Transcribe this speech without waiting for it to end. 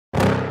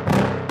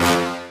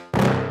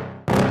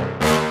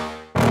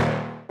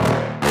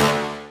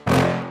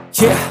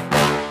Yeah.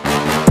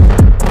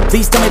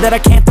 Please tell me that I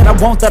can't, that I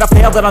won't, that I'll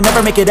fail, that I'll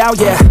never make it out,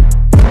 yeah.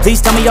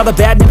 Please tell me all the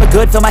bad, never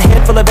good. Fill my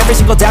head full of every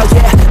single doubt,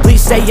 yeah. Please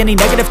say any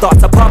negative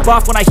thoughts. I pop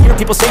off when I hear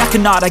people say I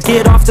cannot. I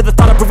get off to the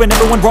thought of proving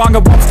everyone wrong. I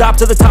won't stop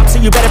to the top,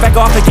 so you better back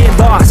off and get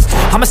lost.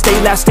 I'ma stay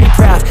loud, stay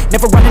proud,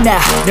 never running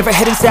out, never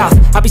heading south.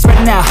 I'll be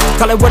spreading out,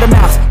 call it word of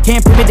mouth. Can't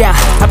put me down,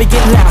 I'll be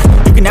getting loud.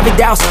 You can have it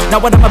douse,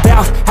 not what I'm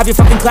about. Have your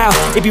fucking cloud,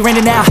 it be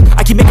raining now.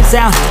 I keep making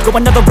sound, go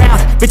another round.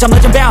 Bitch, I'm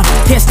legend bound,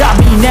 can't stop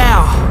me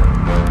now.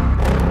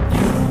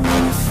 You don't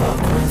wanna fuck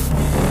with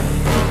me.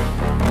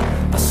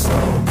 A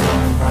slow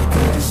burn like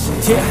a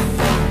disease. Yeah.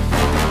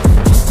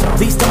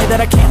 Please tell me that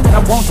I can't, that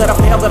I won't, that I'll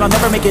fail, that I'll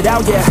never make it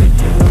out, yeah.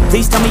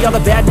 Please tell me all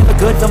the bad, never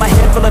good. Fill my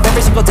head full of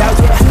every single doubt,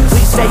 yeah.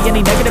 Please say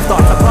any negative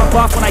thoughts. I pop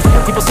off when I hear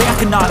people say I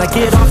cannot. I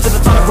get off to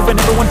the thought of proving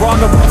everyone wrong.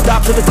 I won't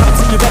stop to the top,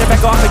 so you better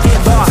back off and get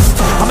lost.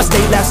 I'ma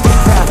stay loud, stay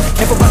proud,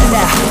 never running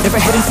out, never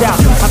heading south.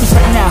 I'll be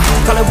spreading out,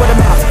 call it word of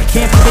mouth.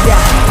 Can't put me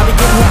down, I'll be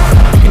getting loud.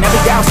 You can have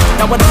it douse,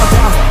 not what I'm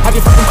about. Have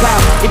your fucking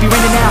cloud, it be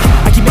raining now.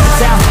 I keep making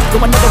sound,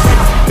 go another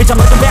round. Bitch, I'm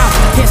legend bound,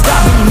 can't stop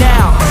me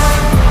now.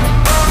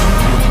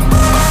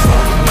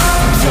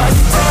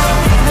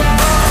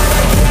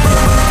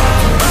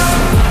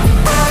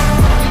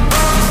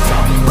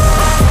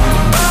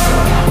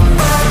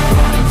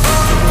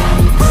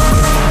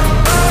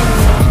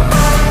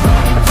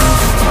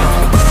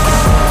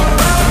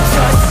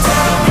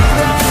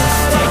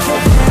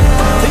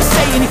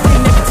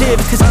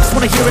 Cause I just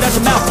wanna hear it out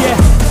your mouth, yeah.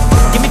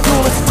 Give me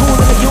fuel, it's a tool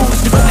that I use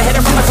to go ahead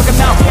and run my fucking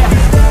mouth, yeah.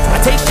 I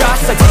take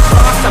shots, I take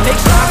blocks, I make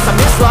shots, I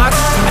miss locks.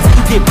 I tell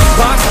you get big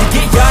box,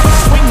 you get yachts, you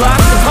swing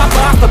locks, and pop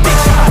off a big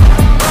shot.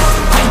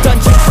 I ain't done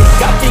chasing,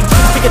 got big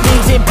dreams, bigger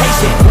things,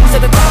 impatient. Who's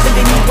at the top think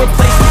they need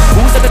replacement?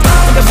 Who's at the top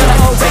think I'm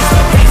gonna erase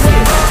it, face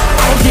it?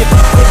 I don't give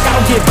up quick, I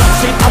don't give up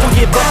shit, I won't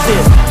give up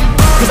this.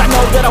 Cause I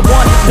know that I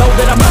want it, know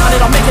that I'm on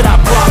it, I'll make it, I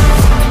promise.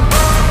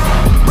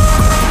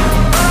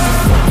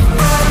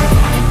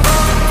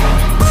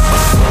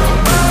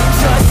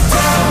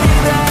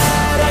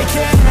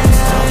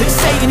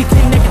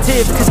 Anything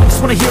negative, cause I just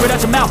wanna hear it out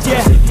your mouth,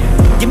 yeah.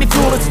 Give me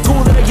fuel, it's a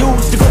tool that I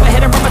use to go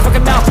ahead and run my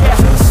fucking mouth, yeah.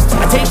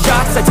 I take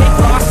shots, I take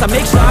blocks, I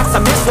make shots,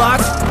 I miss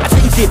locks. I tell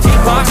you get big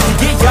box, you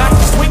get yachts,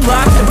 you swing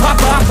locks, and pop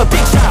off a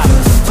big shot.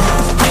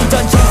 I ain't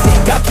done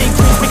chasing, got big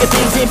dreams, bigger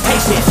things,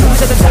 impatient.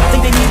 Who's at the top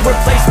think they need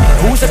replacement?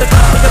 Who's at the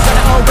top think I'm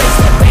gonna erase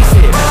it, face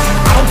it?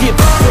 I don't give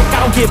up quick, I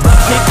don't give up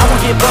shit, I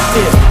won't give up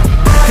this.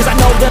 Cause I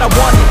know that I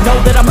want it, know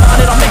that I'm on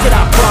it, I'll make it,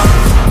 I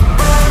promise.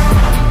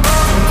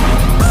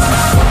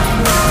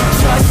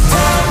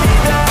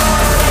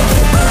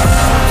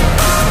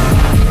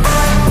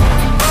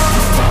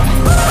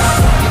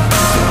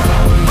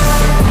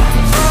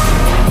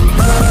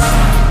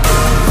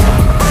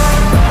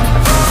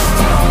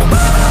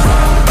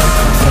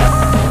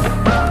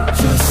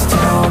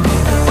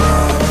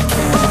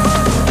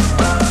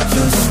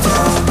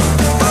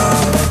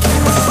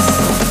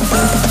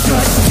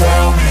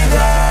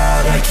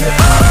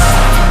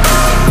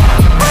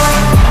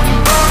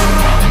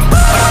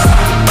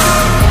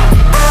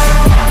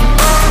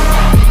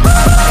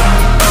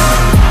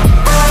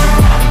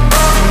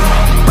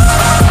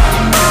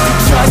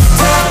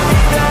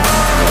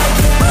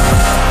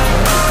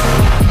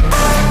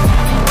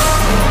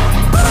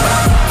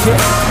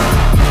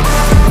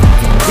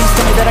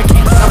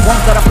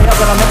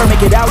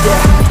 Get out, yeah.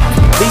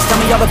 Please tell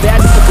me all the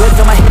bad, the good.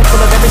 Fill my head full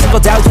of every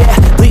single doubt, yeah.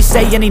 Please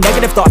say any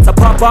negative thoughts. I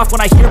pop off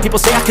when I hear people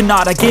say I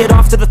cannot. I get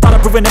off to the thought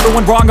of proving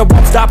everyone wrong. I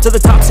won't stop to the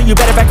top, so you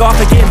better back off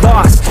and get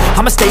lost.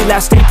 I'ma stay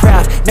loud, stay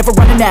proud, never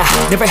running out,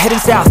 never heading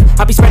south.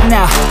 I'll be spreading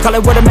out, call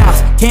it word of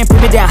mouth. Can't put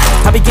me down,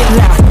 I'll be getting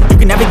loud. You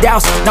can have it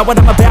douse, not what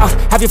I'm about.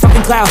 Have your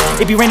fucking cloud,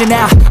 it be raining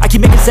now. I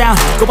keep making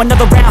sound, go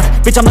another round.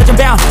 Bitch, I'm legend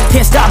bound,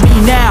 can't stop me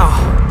now.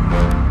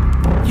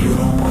 You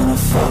don't wanna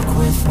fuck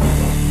with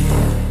me.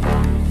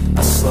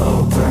 A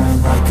slow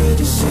burn like a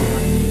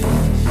disease.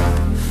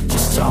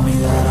 Just tell me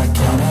that I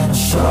can and I'll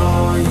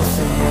show you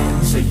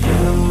things that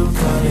you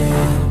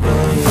couldn't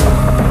believe.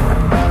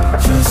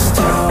 Just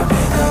tell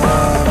me that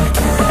I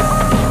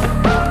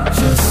can.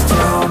 Just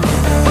tell me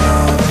that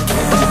I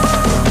can.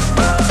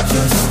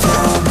 Just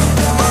tell me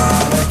that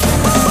I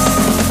can.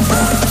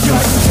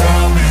 Just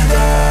tell me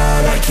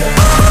that I can.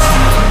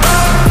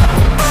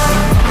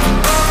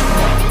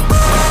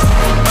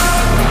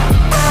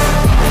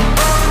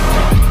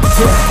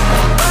 Yeah.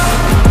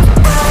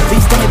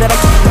 Please tell me that I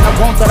can't, that I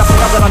won't, that I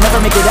fail, that I'll never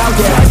make it out,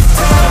 yeah.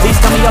 Please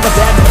tell me all the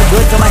bad, the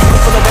good. Fill my head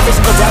full of every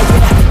single doubt,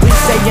 yeah. Please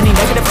say any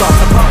negative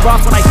thoughts. I pop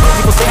off when I hear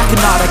people say I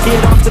cannot. I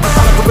get off to the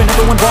thought of proving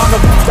everyone wrong. I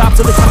won't stop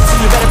to the top, so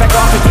you better back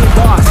off and get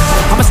lost.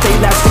 I'ma stay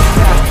loud, stay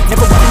proud,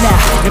 never running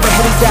out, never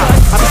heading south.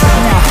 I'll be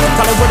spreading out,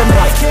 call it word of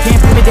mouth. Can't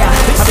put me down,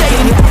 I'll be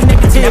getting anything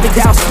negative, every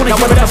doubt. Now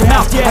word out your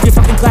mouth, yeah. Have your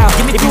fucking cloud,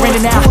 it be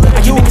raining now.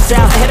 I keep making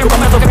sound, I head and run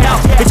my fucking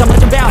mouth. Bitch, I'm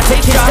legend bound,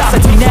 take shots, I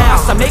do now.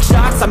 I make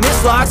shots, I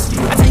miss locks.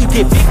 I tell you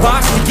get big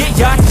box, you get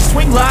yachts, you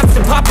swing locks,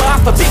 and pop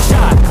off a big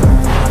shot.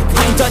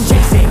 I ain't done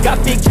chasing,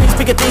 got big dreams,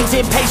 bigger things,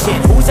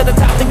 impatient. Who's at the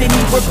top think they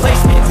need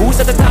replacement? Who's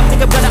at the top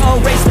think I'm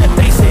gonna erase it,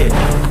 face it?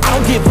 I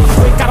don't give up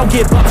quick, I don't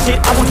give up shit,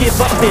 I won't give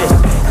up this.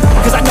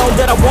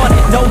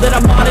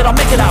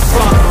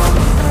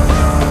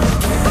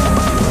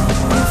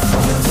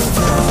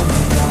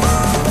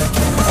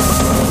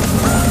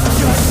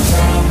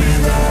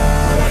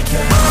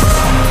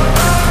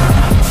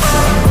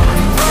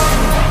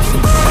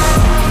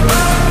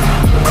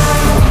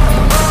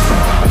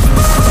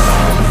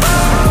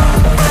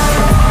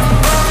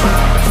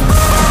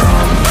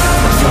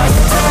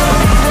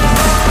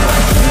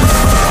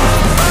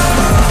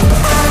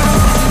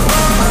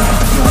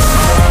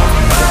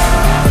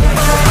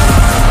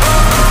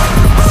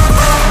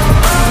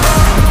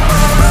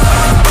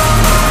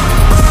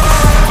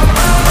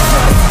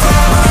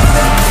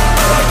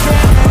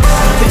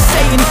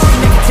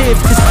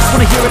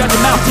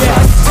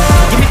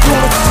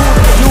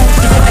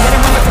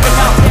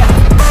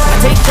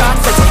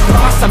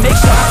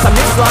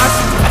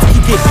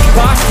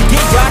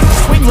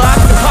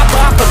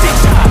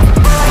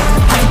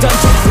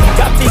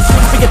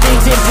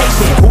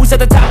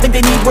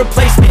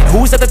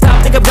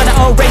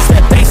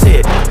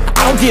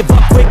 give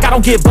up quick, I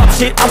don't give up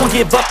shit, I won't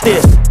give up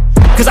this.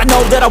 Cause I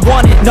know that I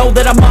want it, know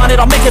that I'm on it,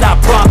 I'll make it, I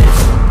promise.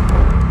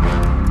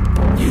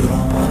 You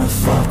don't wanna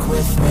fuck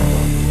with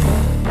me.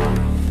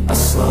 A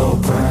slow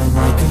burn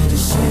like a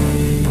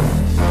disease.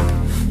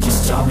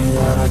 Just tell me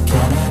that I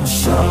can and I'll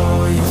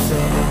show you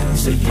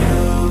things that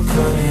you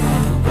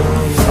couldn't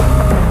believe.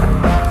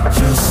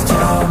 Just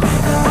tell me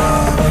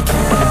that I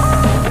can.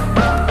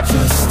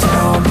 Just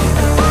tell me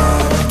that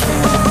I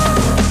can.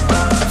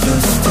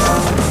 Just tell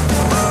me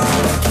that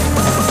I can.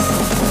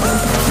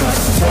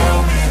 Just tell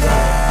me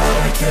that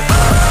I can.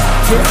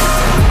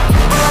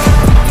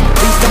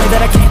 Please tell me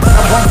that I can't, that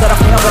I won't, that I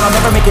fail, that I'll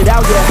never make it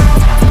out, yeah.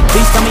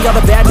 Please tell me all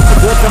the bad, the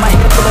good, fill my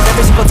head full of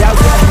every single doubt,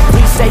 yeah.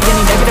 Please say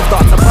any negative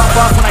thoughts, I pop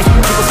off when I hear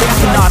people say I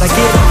cannot. I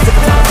get up to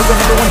the top, doing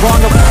everyone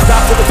wrong, I won't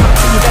stop to the top,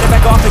 so you better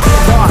back off and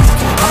get lost.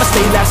 I'ma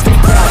stay loud, stay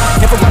proud,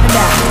 never running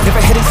out,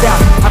 never heading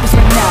south. I'll be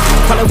spreading out,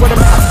 call it word of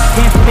mouth,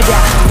 can't put me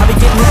down. I'll be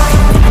getting loud,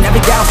 you can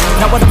never doubt,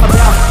 not what I'm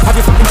about. Have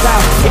your fucking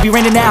cloud, it be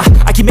raining now,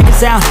 I keep making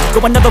sound,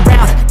 go another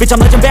round, bitch I'm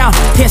legend bound,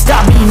 can't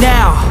stop me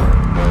now.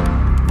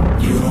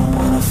 You don't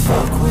wanna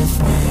fuck with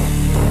me.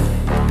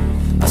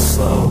 A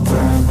slow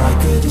burn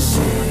like a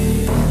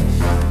disease.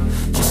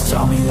 Just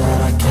tell me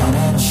that I can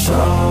and I'll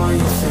show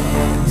you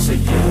things that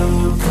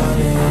you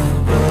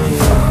couldn't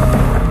believe.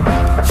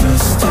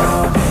 Just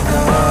tell me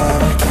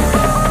that I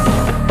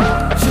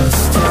can.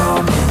 Just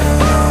tell me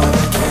that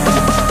I can.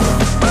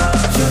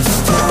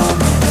 Just tell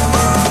me that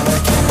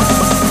I can.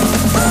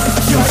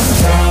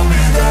 Just tell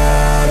me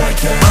that I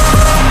can.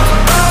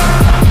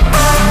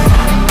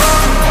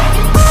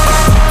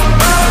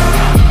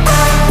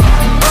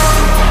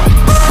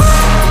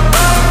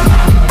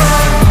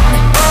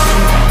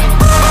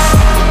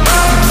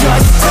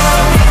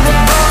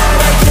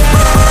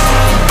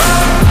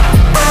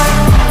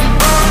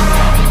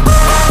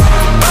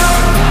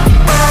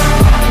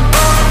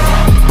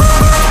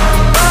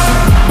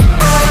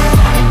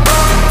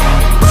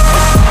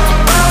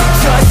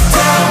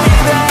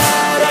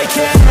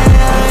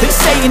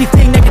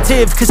 Anything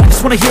negative, cause I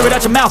just wanna hear it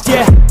out your mouth,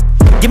 yeah.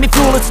 Give me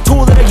fuel, it's a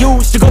tool that I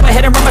use to go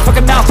ahead and run my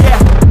fucking mouth, yeah.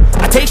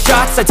 I take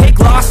shots, I take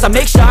loss, I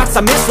make shots,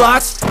 I miss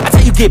lots. That's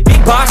how you get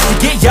big box, you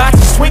get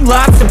yachts, you swing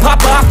lots and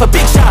pop off a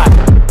big shot.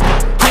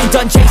 I ain't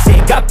done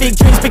chasing, got big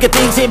dreams, bigger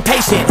things,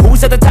 impatient.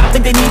 Who's at the top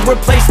think they need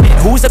replacement?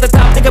 Who's at the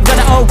top think I'm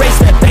gonna erase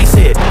them? Face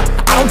it,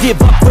 I don't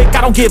give up quick, I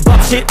don't give up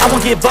shit, I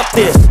won't give up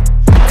this.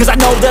 Cause I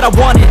know that I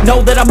want it,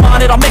 know that I'm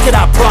on it, I'll make it,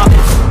 I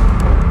promise.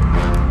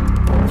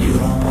 You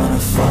don't wanna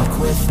fuck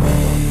with me.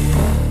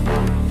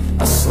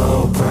 A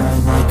slow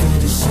burn like a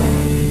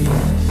disease.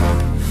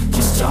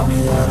 Just tell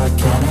me that I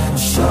can and I'll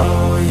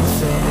show you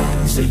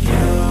things that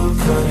you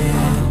couldn't